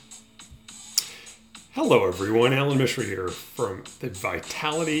Hello, everyone. Alan Mishra here from the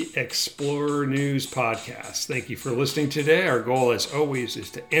Vitality Explorer News Podcast. Thank you for listening today. Our goal, as always, is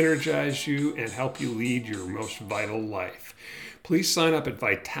to energize you and help you lead your most vital life. Please sign up at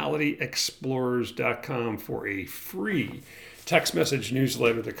vitalityexplorers.com for a free text message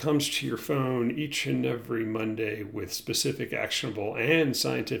newsletter that comes to your phone each and every Monday with specific, actionable, and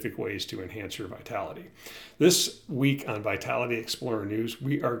scientific ways to enhance your vitality. This week on Vitality Explorer News,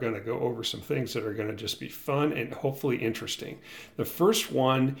 we are going to go over some things that are going to just be fun and hopefully interesting. The first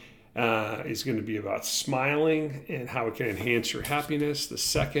one is going to be about smiling and how it can enhance your happiness. The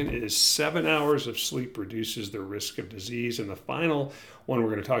second is 7 hours of sleep reduces the risk of disease. And the final one we're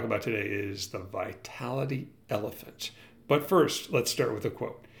going to talk about today is the vitality elephant. But first, let's start with a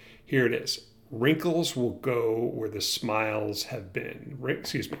quote. Here it is. Wrinkles will go where the smiles have been.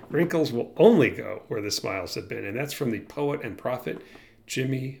 Wrinkles will only go where the smiles have been. And that's from the poet and prophet,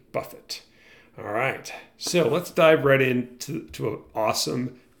 Jimmy Buffett. All right. So let's dive right into an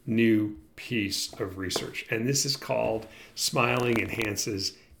awesome new piece of research. And this is called Smiling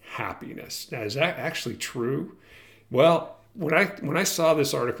Enhances Happiness. Now, is that actually true? Well, when I saw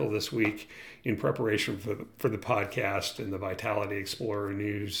this article this week in preparation for the podcast and the Vitality Explorer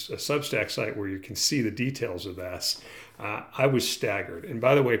News Substack site where you can see the details of this, I was staggered. And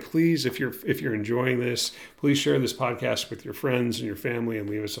by the way, please, if you're enjoying this, please share this podcast with your friends and your family and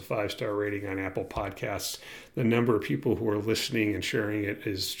leave us a 5-star rating on Apple Podcasts. The number of people who are listening and sharing it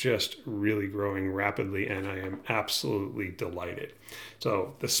is just really growing rapidly, and I am absolutely delighted.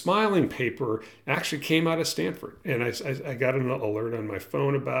 So the smiling paper actually came out of Stanford, and I got an alert on my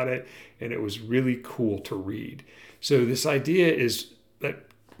phone about it, and it was really cool to read. So this idea is that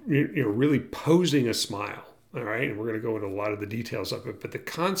you're really posing a smile. All right, and we're going to go into a lot of the details of it, but the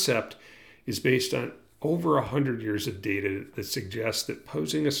concept is based on over 100 years of data that suggests that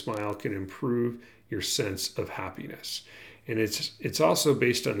posing a smile can improve your sense of happiness. And it's also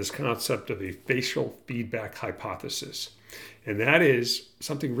based on this concept of a facial feedback hypothesis. And that is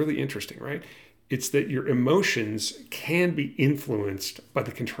something really interesting, right? It's that your emotions can be influenced by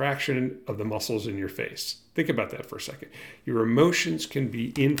the contraction of the muscles in your face. Think about that for a second. Your emotions can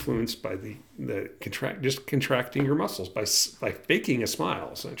be influenced by just contracting your muscles by faking a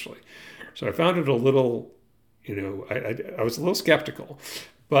smile, essentially. So I found it a little, I was a little skeptical.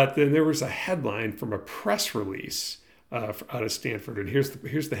 But then there was a headline from a press release out of Stanford, and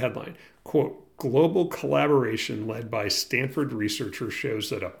here's the headline. Quote, global collaboration led by Stanford researchers shows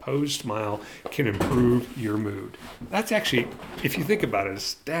that a posed smile can improve your mood. That's actually, if you think about it, a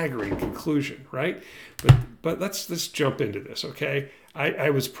staggering conclusion, right? But let's jump into this, okay?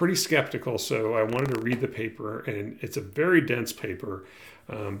 I was pretty skeptical, so I wanted to read the paper, and it's a very dense paper,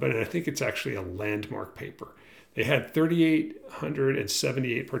 but I think it's actually a landmark paper. They had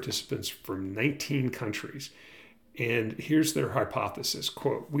 3,878 participants from 19 countries. And here's their hypothesis,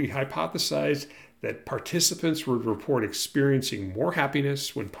 quote, we hypothesized that participants would report experiencing more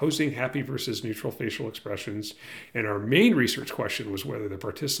happiness when posing happy versus neutral facial expressions. And our main research question was whether the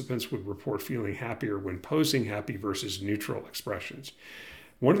participants would report feeling happier when posing happy versus neutral expressions.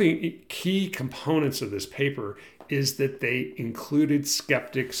 One of the key components of this paper is that they included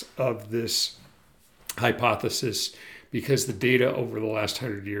skeptics of this hypothesis because the data over the last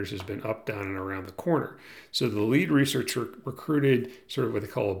 100 years has been up, down, and around the corner. So the lead researcher recruited sort of what they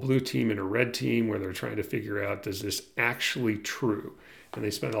call a blue team and a red team, where they're trying to figure out, does this actually true? And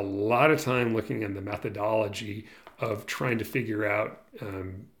they spent a lot of time looking at the methodology of trying to figure out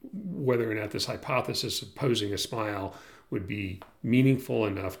whether or not this hypothesis of posing a smile would be meaningful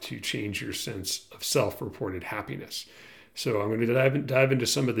enough to change your sense of self-reported happiness. So I'm going to dive into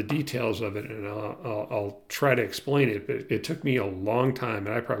some of the details of it, and I'll try to explain it. But it took me a long time,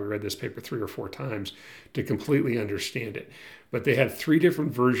 and I probably read this paper 3 or 4 times to completely understand it. But they had 3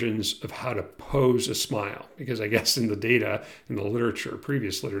 different versions of how to pose a smile, because I guess in the data, in the literature,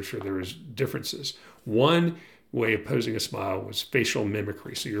 previous literature, there was differences. One way of posing a smile was facial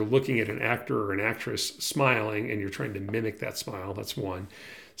mimicry. So you're looking at an actor or an actress smiling, and you're trying to mimic that smile. That's one.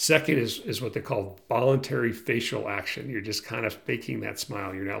 Second is what they call voluntary facial action. You're just kind of faking that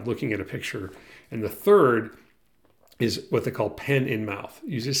smile. You're not looking at a picture. And the third is what they call pen in mouth.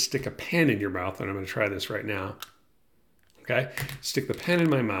 You just stick a pen in your mouth, and I'm going to try this right now. Okay? Stick the pen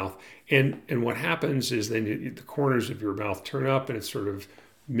in my mouth, and what happens is then the corners of your mouth turn up, and it sort of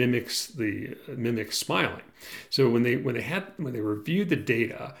mimics smiling. So when they reviewed the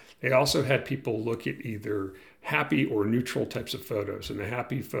data, they also had people look at either happy or neutral types of photos. And the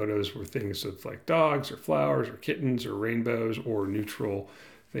happy photos were things of like dogs or flowers or kittens or rainbows, or neutral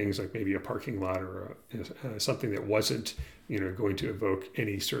things like maybe a parking lot or something that wasn't going to evoke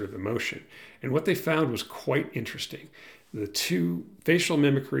any sort of emotion. And what they found was quite interesting. The two, facial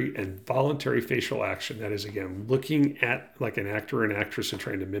mimicry and voluntary facial action, that is, again, looking at like an actor or an actress and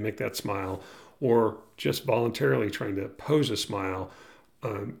trying to mimic that smile, or just voluntarily trying to pose a smile,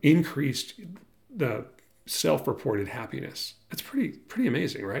 increased the self-reported happiness. That's pretty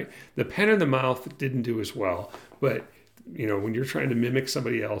amazing, right? The pen in the mouth didn't do as well, but when you're trying to mimic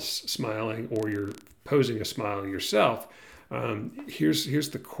somebody else smiling, or you're posing a smile yourself, here's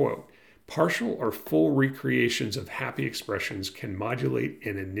the quote: "Partial or full recreations of happy expressions can modulate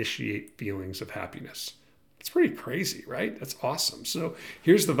and initiate feelings of happiness." It's pretty crazy, right? That's awesome. So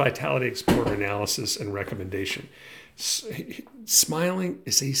here's the Vitality Explorer analysis and recommendation. Smiling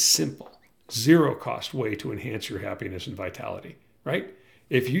is a simple, zero-cost way to enhance your happiness and vitality, right?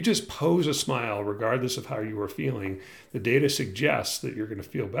 If you just pose a smile, regardless of how you are feeling, the data suggests that you're going to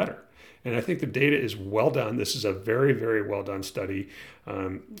feel better. And I think the data is well done. This is a very, very well done study.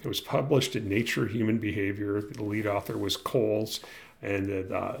 It was published in Nature Human Behavior. The lead author was Coles, and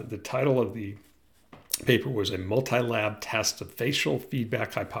the title of the paper was "A Multi-Lab Test of Facial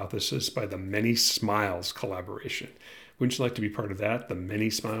Feedback Hypothesis by the Many Smiles Collaboration." Wouldn't you like to be part of that, the Many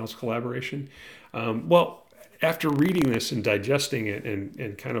Smiles Collaboration? Well, after reading this and digesting it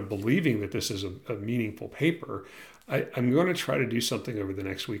and kind of believing that this is a meaningful paper, I'm going to try to do something over the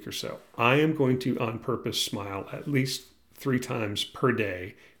next week or so. I am going to, on purpose, smile at least 3 times per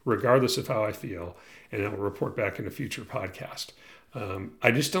day, regardless of how I feel, and I'll report back in a future podcast.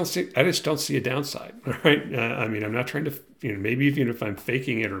 I just don't see a downside. All right. I'm not trying to, maybe even if I'm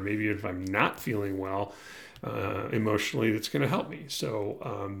faking it, or maybe if I'm not feeling well emotionally, that's going to help me.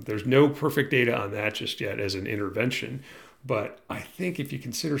 So there's no perfect data on that just yet as an intervention. But I think if you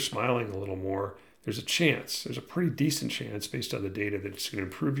consider smiling a little more, there's a pretty decent chance based on the data that it's going to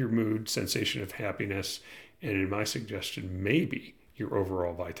improve your mood, sensation of happiness, and in my suggestion, maybe your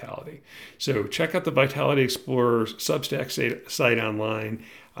overall vitality. So check out the Vitality Explorer Substack site online,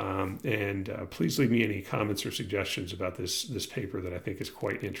 and please leave me any comments or suggestions about this paper that I think is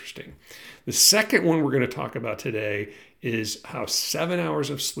quite interesting. The second one we're going to talk about today is how 7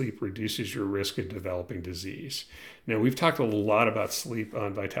 hours of sleep reduces your risk of developing disease. Now, we've talked a lot about sleep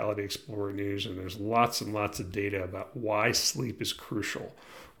on Vitality Explorer News, and there's lots and lots of data about why sleep is crucial.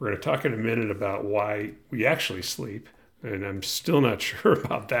 We're going to talk in a minute about why we actually sleep, and I'm still not sure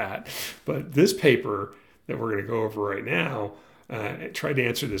about that. But this paper that we're going to go over right now tried to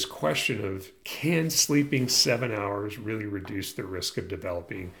answer this question of, can sleeping 7 hours really reduce the risk of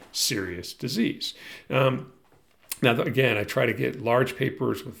developing serious disease? Now, again, I try to get large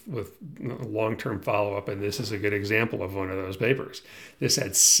papers with long-term follow-up, and this is a good example of one of those papers. This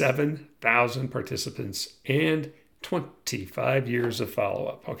had 7,000 participants and 25 years of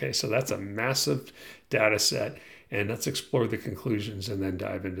follow-up. Okay, so that's a massive data set, and let's explore the conclusions and then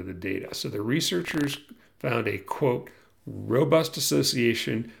dive into the data. So the researchers found a, quote, robust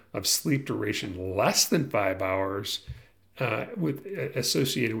association of sleep duration less than 5 hours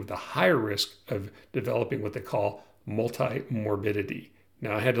associated with a higher risk of developing what they call multimorbidity.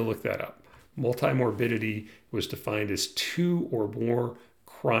 Now, I had to look that up. Multimorbidity was defined as 2 or more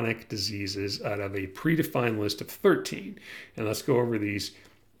chronic diseases out of a predefined list of 13. And let's go over these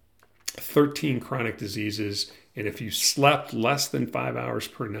 13 chronic diseases. And if you slept less than 5 hours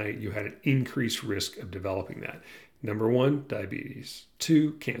per night, you had an increased risk of developing that. Number 1, diabetes.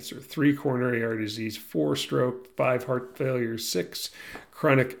 2, cancer. 3, coronary artery disease. 4, stroke. 5, heart failure. 6,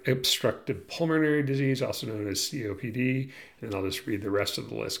 chronic obstructive pulmonary disease, also known as COPD. And I'll just read the rest of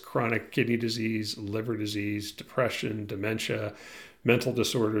the list. Chronic kidney disease, liver disease, depression, dementia, mental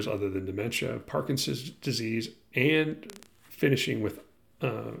disorders other than dementia, Parkinson's disease, and finishing with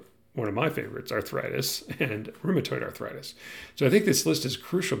one of my favorites, arthritis and rheumatoid arthritis. So I think this list is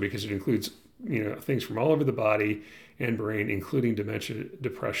crucial because it includes things from all over the body and brain, including dementia,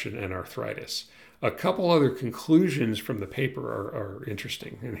 depression, and arthritis. A couple other conclusions from the paper are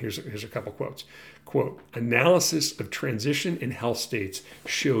interesting, and here's a couple quotes. Quote, analysis of transition in health states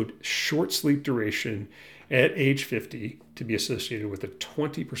showed short sleep duration at age 50 to be associated with a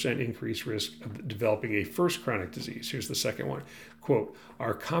 20% increased risk of developing a first chronic disease. Here's the second one. Quote,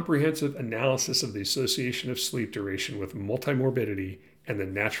 our comprehensive analysis of the association of sleep duration with multimorbidity and the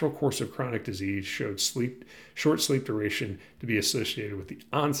natural course of chronic disease showed short sleep duration to be associated with the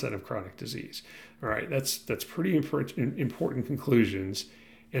onset of chronic disease. All right, that's pretty important conclusions.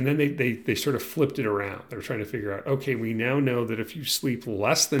 And then they sort of flipped it around. They're trying to figure out, okay, we now know that if you sleep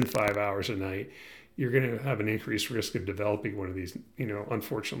less than 5 hours a night, you're going to have an increased risk of developing one of these,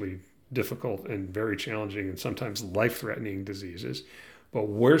 unfortunately difficult and very challenging and sometimes life-threatening diseases. But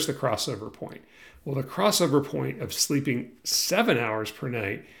where's the crossover point? Well, the crossover point of sleeping 7 hours per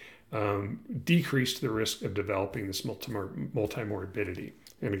night decreased the risk of developing this multimorbidity.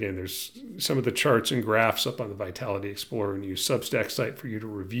 And again, there's some of the charts and graphs up on the Vitality Explorer and use Substack site for you to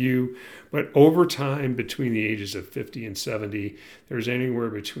review. But over time, between the ages of 50 and 70, there's anywhere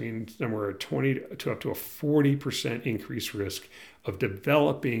between somewhere a 20 to up to a 40% increased risk of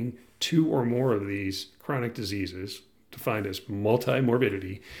developing 2 or more of these chronic diseases, defined as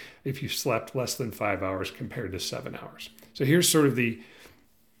multimorbidity, if you slept less than 5 hours compared to 7 hours. So here's sort of the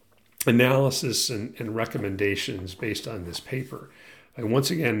analysis and recommendations based on this paper. And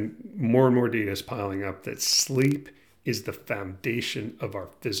once again, more and more data is piling up that sleep is the foundation of our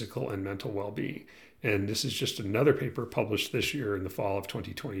physical and mental well-being. And this is just another paper published this year in the fall of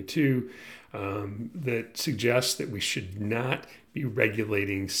 2022 that suggests that we should not be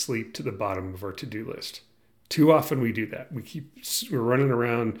regulating sleep to the bottom of our to-do list. Too often we do that. We're running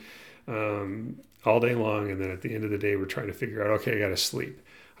around all day long, and then at the end of the day, we're trying to figure out, okay, I got to sleep.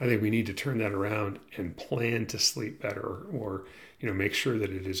 I think we need to turn that around and plan to sleep better, or make sure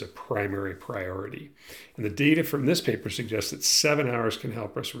that it is a primary priority. And the data from this paper suggests that 7 hours can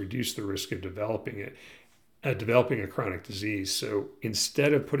help us reduce the risk of developing a chronic disease. So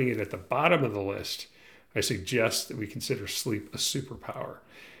instead of putting it at the bottom of the list, I suggest that we consider sleep a superpower.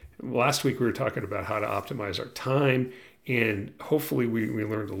 Last week we were talking about how to optimize our time, and hopefully we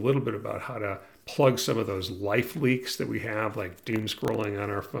learned a little bit about how to plug some of those life leaks that we have, like doom scrolling on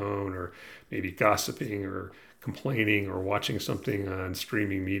our phone, or maybe gossiping or complaining or watching something on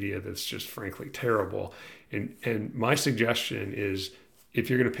streaming media that's just frankly terrible. And my suggestion is, if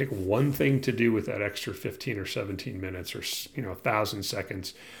you're going to pick one thing to do with that extra 15 or 17 minutes or 1,000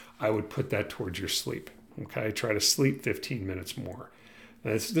 seconds, I would put that towards your sleep. Okay, try to sleep 15 minutes more.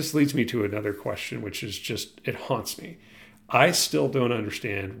 This leads me to another question, which is just, it haunts me. I still don't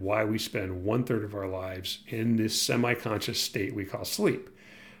understand why we spend 1/3 of our lives in this semi-conscious state we call sleep.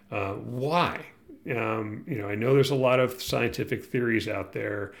 Why? I know there's a lot of scientific theories out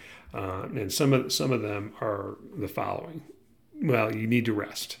there, and some of them are the following. Well, you need to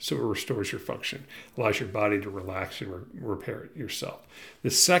rest, so it restores your function, allows your body to relax and repair it yourself.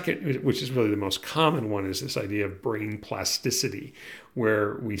 The second, which is really the most common one, is this idea of brain plasticity,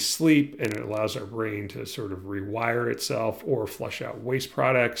 where we sleep and it allows our brain to sort of rewire itself or flush out waste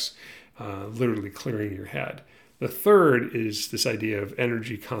products, literally clearing your head. The third is this idea of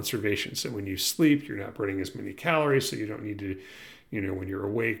energy conservation. So when you sleep, you're not burning as many calories, so you don't need to, when you're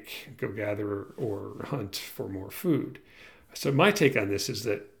awake, go gather or hunt for more food. So my take on this is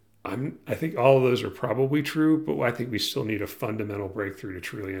that I think all of those are probably true, but I think we still need a fundamental breakthrough to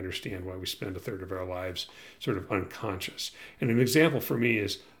truly understand why we spend 1/3 of our lives sort of unconscious. And an example for me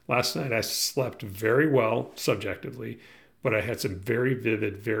is last night I slept very well subjectively, but I had some very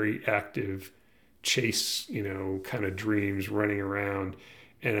vivid, very active chase, kind of dreams running around.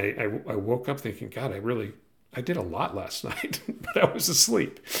 And I woke up thinking, God, I did a lot last night, but I was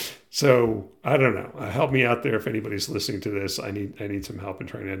asleep. So I don't know. Help me out there if anybody's listening to this. I need some help in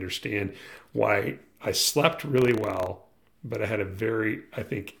trying to understand why I slept really well, but I had a very, I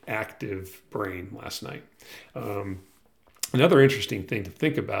think, active brain last night. Another interesting thing to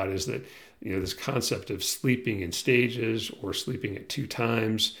think about is that, this concept of sleeping in stages or sleeping at 2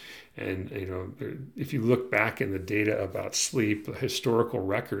 times. And, if you look back in the data about sleep, the historical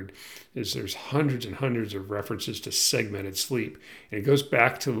record is there's hundreds and hundreds of references to segmented sleep. And it goes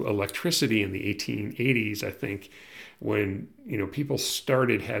back to electricity in the 1880s, I think, when, people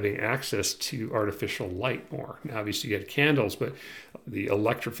started having access to artificial light more. Now, obviously you had candles, but the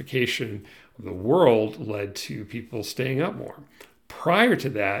electrification of the world led to people staying up more. Prior to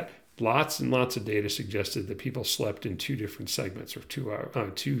that, lots and lots of data suggested that people slept in 2 different segments, or 2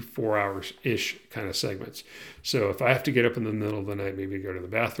 4-hour-ish kind of segments. So if I have to get up in the middle of the night, maybe go to the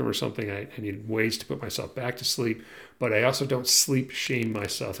bathroom or something, I need ways to put myself back to sleep. But I also don't sleep shame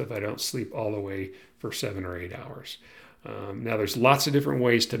myself if I don't sleep all the way for 7 or 8 hours. Now, there's lots of different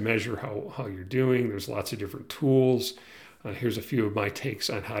ways to measure how you're doing. There's lots of different tools. Here's a few of my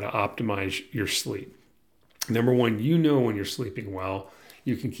takes on how to optimize your sleep. Number one, when you're sleeping well.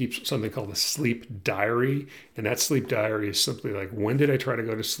 You can keep something called a sleep diary. And that sleep diary is simply like, when did I try to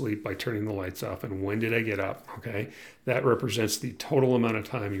go to sleep by turning the lights off, and when did I get up? Okay. That represents the total amount of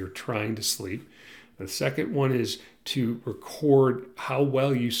time you're trying to sleep. The second one is to record how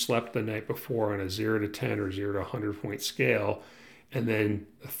well you slept the night before on a 0 to 10 or 0 to 100 point scale. And then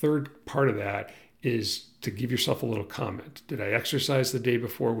the third part of that is to give yourself a little comment. Did I exercise the day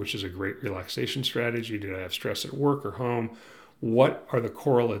before, which is a great relaxation strategy? Did I have stress at work or home? What are the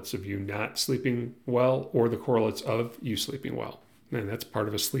correlates of you not sleeping well, or the correlates of you sleeping well? and that's part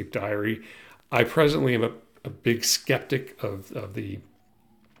of a sleep diary. I presently am a big skeptic of the,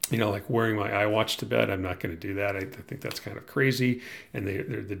 like wearing my iWatch to bed. I'm not going to do that. I think that's kind of crazy. And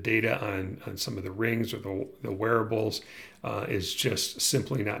the data on some of the rings or the wearables is just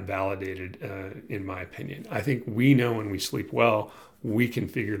simply not validated, in my opinion. I think we know when we sleep well, we can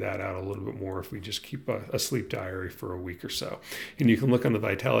figure that out a little bit more if we just keep a sleep diary for a week or so. And you can look on the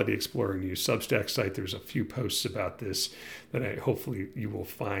Vitality Explorer News Substack site. There's a few posts about this that hopefully you will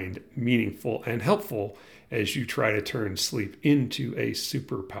find meaningful and helpful as you try to turn sleep into a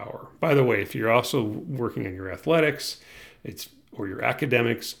superpower. By the way, if you're also working on your athletics, or your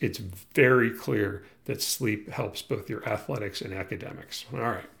academics, it's very clear that sleep helps both your athletics and academics. All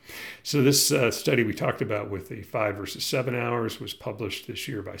right. So this study we talked about with the 5 versus 7 hours was published this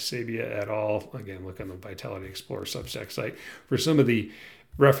year by Sabia et al. Again, look on the Vitality Explorer Substack site for some of the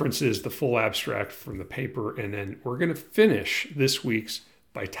references, the full abstract from the paper, and then we're going to finish this week's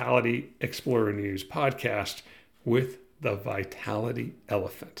Vitality Explorer News podcast with the Vitality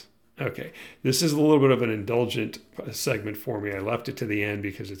Elephant. Okay, this is a little bit of an indulgent segment for me. I left it to the end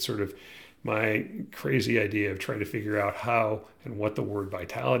because it's sort of my crazy idea of trying to figure out how and what the word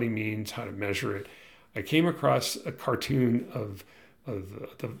vitality means, how to measure it. I came across a cartoon of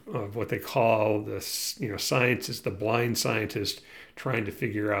what they call the scientist, the blind scientist, trying to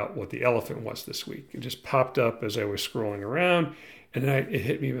figure out what the elephant was this week. It just popped up as I was scrolling around, and then it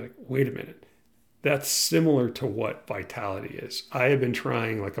hit me like, wait a minute. That's similar to what vitality is. I have been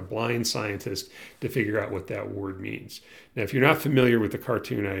trying like a blind scientist to figure out what that word means. Now, if you're not familiar with the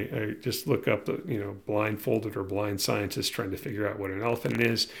cartoon, I just look up the, blindfolded or blind scientists trying to figure out what an elephant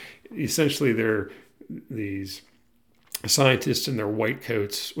is. Essentially, they're these scientists in their white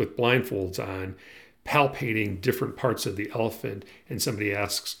coats with blindfolds on, palpating different parts of the elephant, and somebody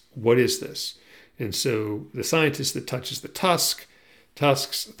asks, what is this? And so the scientist that touches the tusks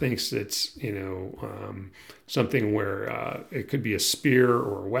thinks it's, something where it could be a spear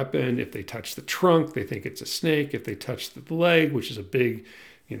or a weapon. If they touch the trunk, they think it's a snake. If they touch the leg, which is a big,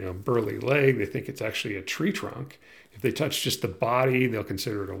 burly leg, they think it's actually a tree trunk. If they touch just the body, they'll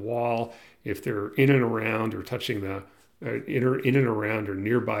consider it a wall. If they're in and around or touching the in and around or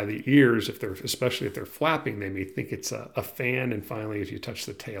nearby the ears, especially if they're flapping, they may think it's a fan. And finally, if you touch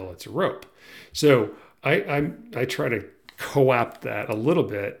the tail, it's a rope. So I try to co-opt that a little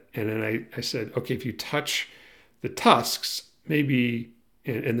bit, and then I said, okay, if you touch the tusks, maybe,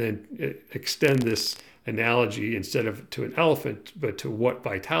 and then extend this analogy instead of to an elephant, but to what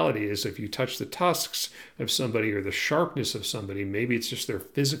vitality is. If you touch the tusks of somebody or the sharpness of somebody, maybe it's just their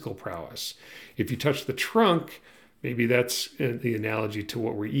physical prowess. If you touch the trunk, maybe that's the analogy to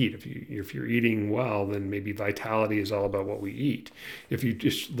what we eat. If you're eating well, then maybe vitality is all about what we eat. If you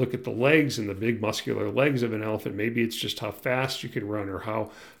just look at the legs and the big muscular legs of an elephant, maybe it's just how fast you can run or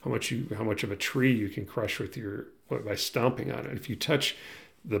how much of a tree you can crush by stomping on it. If you touch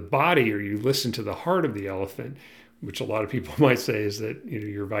the body or you listen to the heart of the elephant, which a lot of people might say is that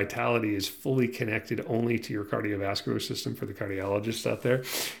your vitality is fully connected only to your cardiovascular system. For the cardiologists out there,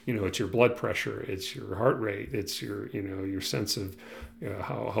 it's your blood pressure, it's your heart rate, it's your sense of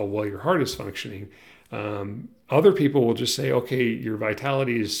how well your heart is functioning. Other people will just say, okay, your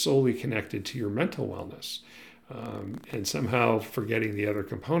vitality is solely connected to your mental wellness, and somehow forgetting the other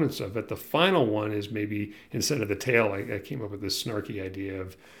components of it. The final one is maybe instead of the tail, I came up with this snarky idea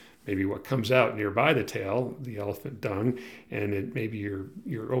of maybe what comes out nearby the tail, the elephant dung, and maybe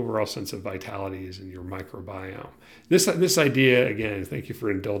your overall sense of vitality is in your microbiome. This idea, again, thank you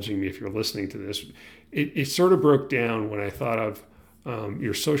for indulging me if you're listening to this, it sort of broke down when I thought of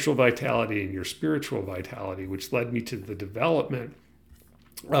your social vitality and your spiritual vitality, which led me to the development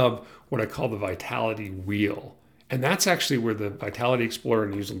of what I call the vitality wheel. And that's actually where the Vitality Explorer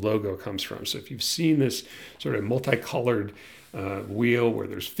News logo comes from. So if you've seen this sort of multicolored wheel where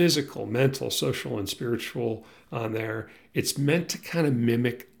there's physical, mental, social, and spiritual on there, it's meant to kind of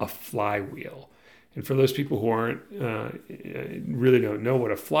mimic a flywheel. And for those people who aren't really don't know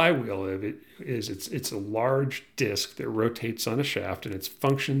what a flywheel is, it's a large disc that rotates on a shaft, and its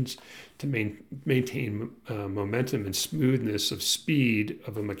functions to maintain momentum and smoothness of speed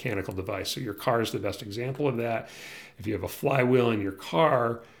of a mechanical device. So your car is the best example of that. If you have a flywheel in your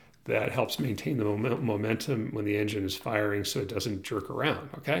car, that helps maintain the momentum when the engine is firing so it doesn't jerk around,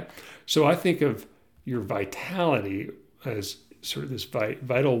 okay? So I think of your vitality as sort of this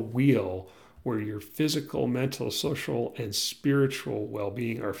vital wheel where your physical, mental, social, and spiritual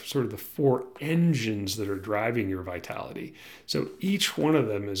well-being are sort of the four engines that are driving your vitality. So each one of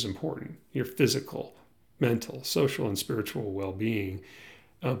them is important, your physical, mental, social, and spiritual well-being,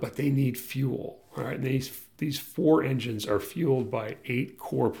 but they need fuel, all right? these 4 engines are fueled by 8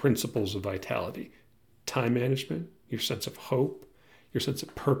 core principles of vitality: time management, your sense of hope, your sense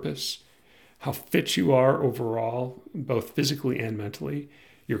of purpose, how fit you are overall, both physically and mentally,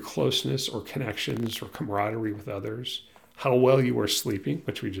 your closeness or connections or camaraderie with others, how well you are sleeping,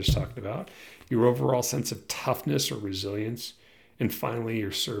 which we just talked about, your overall sense of toughness or resilience, and finally,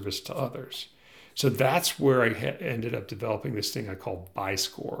 your service to others. So that's where I ended up developing this thing I call VY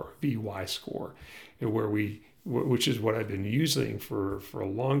score, VY score, and which is what I've been using for a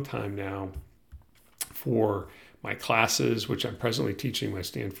long time now for my classes, which I'm presently teaching my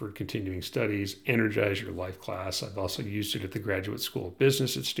Stanford Continuing Studies, Energize Your Life class. I've also used it at the Graduate School of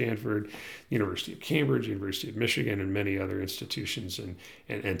Business at Stanford, University of Cambridge, University of Michigan, and many other institutions and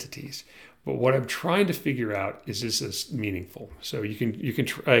entities. But what I'm trying to figure out is this meaningful? So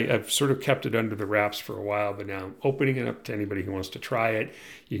I've sort of kept it under the wraps for a while, but now I'm opening it up to anybody who wants to try it.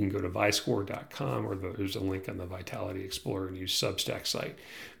 You can go to vyscore.com, or there's a link on the Vitality Explorer News Substack site.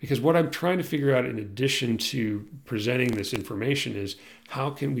 Because what I'm trying to figure out, in addition to presenting this information, is how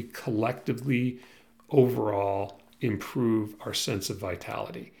can we collectively overall improve our sense of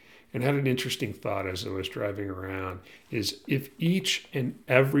vitality? And I had an interesting thought as I was driving around, is if each and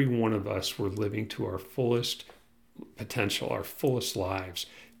every one of us were living to our fullest potential, our fullest lives,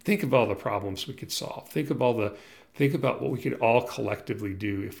 think of all the problems we could solve. Think about what we could all collectively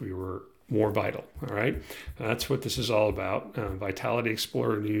do if we were more vital. All right. That's what this is all about. Vitality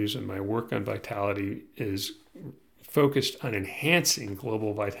Explorer News and my work on vitality is focused on enhancing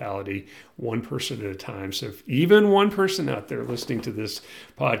global vitality one person at a time. So if even one person out there listening to this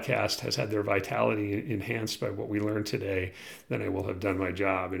podcast has had their vitality enhanced by what we learned today, then I will have done my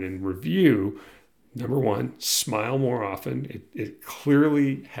job. And in review, number 1, smile more often. It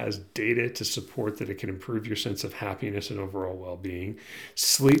clearly has data to support that it can improve your sense of happiness and overall well-being.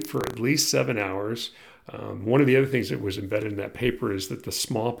 Sleep for at least 7 hours. One of the other things that was embedded in that paper is that the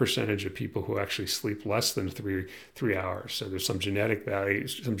small percentage of people who actually sleep less than three hours. So there's some genetic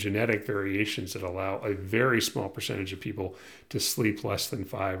variations that allow a very small percentage of people to sleep less than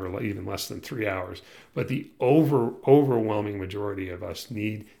 5 or even less than 3 hours. But the overwhelming majority of us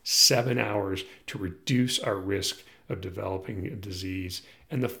need 7 hours to reduce our risk of developing a disease.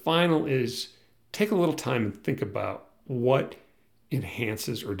 And the final is, take a little time and think about what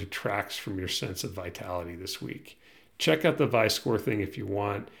enhances or detracts from your sense of vitality this week. Check out the ViScore thing if you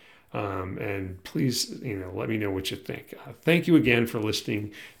want, and please, let me know what you think. Thank you again for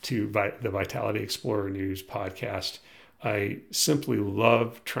listening to the Vitality Explorer News podcast. I simply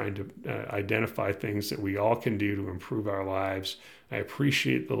love trying to identify things that we all can do to improve our lives. I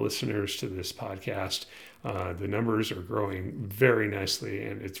appreciate the listeners to this podcast. The numbers are growing very nicely,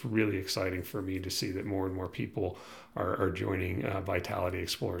 and it's really exciting for me to see that more and more people are joining Vitality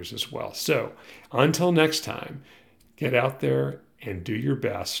Explorers as well. So until next time, get out there and do your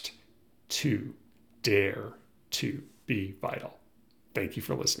best to dare to be vital. Thank you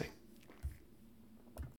for listening.